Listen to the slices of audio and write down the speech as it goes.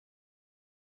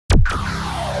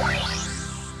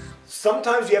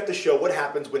Sometimes you have to show what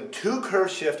happens when two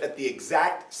curves shift at the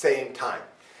exact same time.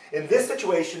 In this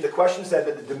situation, the question said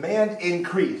that the demand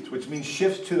increased, which means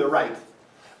shifts to the right.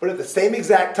 But at the same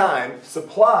exact time,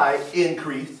 supply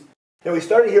increased. And we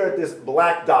started here at this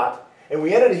black dot, and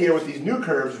we ended here with these new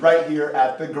curves right here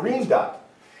at the green dot.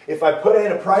 If I put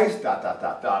in a price, dot, dot,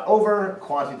 dot, dot, over,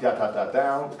 quantity, dot, dot, dot,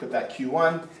 down, look at that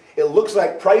Q1, it looks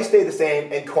like price stayed the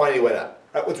same and quantity went up.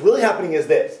 Right, what's really happening is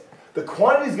this. The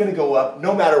quantity is going to go up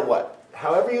no matter what.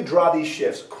 However you draw these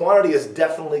shifts, quantity is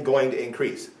definitely going to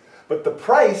increase. But the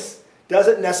price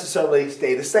doesn't necessarily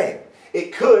stay the same.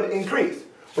 It could increase.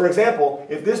 For example,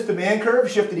 if this demand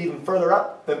curve shifted even further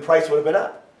up, then price would have been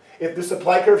up. If the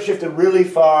supply curve shifted really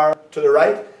far to the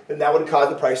right, then that would cause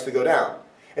the price to go down.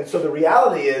 And so the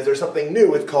reality is there's something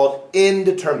new. It's called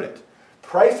indeterminate.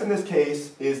 Price in this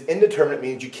case is indeterminate,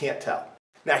 means you can't tell.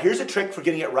 Now here's a trick for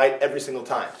getting it right every single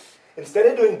time. Instead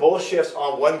of doing both shifts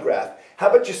on one graph, how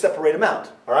about you separate them out,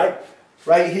 all right?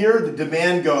 Right here, the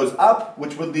demand goes up,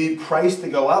 which would lead price to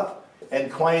go up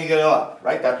and quantity to go up,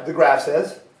 right? That's what the graph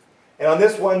says. And on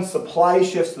this one, supply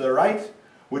shifts to the right,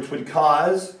 which would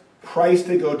cause price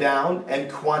to go down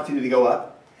and quantity to go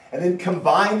up. And then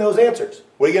combine those answers.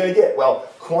 What are you going to get? Well,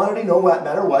 quantity, no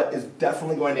matter what, is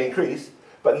definitely going to increase.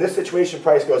 But in this situation,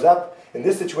 price goes up. In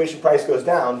this situation, price goes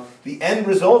down. The end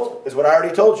result is what I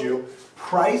already told you.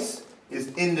 Price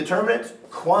is indeterminate.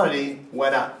 Quantity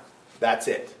went up. That's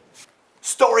it.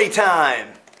 Story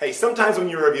time. Hey, sometimes when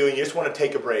you're reviewing, you just want to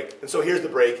take a break. And so here's the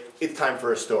break. It's time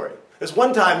for a story. This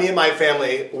one time, me and my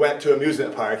family went to an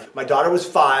amusement park. My daughter was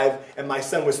 5, and my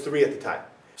son was 3 at the time.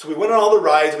 So we went on all the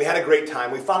rides, and we had a great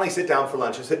time. We finally sit down for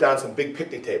lunch and sit down at some big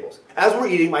picnic tables. As we're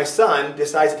eating, my son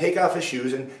decides to take off his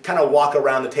shoes and kind of walk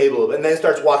around the table, and then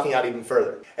starts walking out even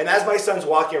further. And as my son's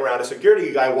walking around, a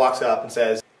security guy walks up and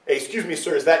says, "Hey, excuse me,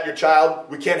 sir, is that your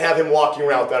child? We can't have him walking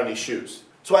around without any shoes."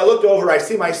 So I looked over, I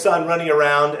see my son running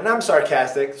around, and I'm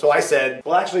sarcastic, so I said,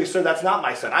 "Well, actually, sir, that's not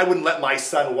my son. I wouldn't let my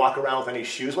son walk around with any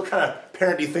shoes. What kind of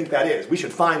parent do you think that is? We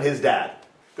should find his dad."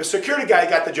 The security guy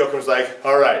got the joke and was like,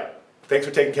 "All right, thanks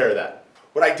for taking care of that."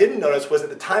 What I didn't notice was at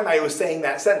the time I was saying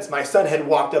that sentence, my son had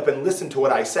walked up and listened to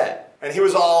what I said. And he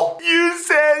was all, "You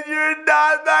said you're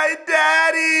not my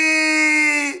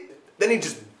daddy!" Then he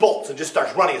just bolts and just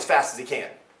starts running as fast as he can.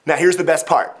 Now here's the best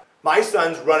part. My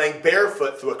son's running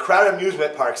barefoot through a crowded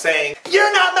amusement park saying,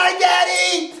 "You're not my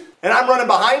daddy!" And I'm running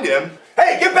behind him.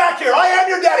 "Hey, get back here! I am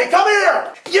your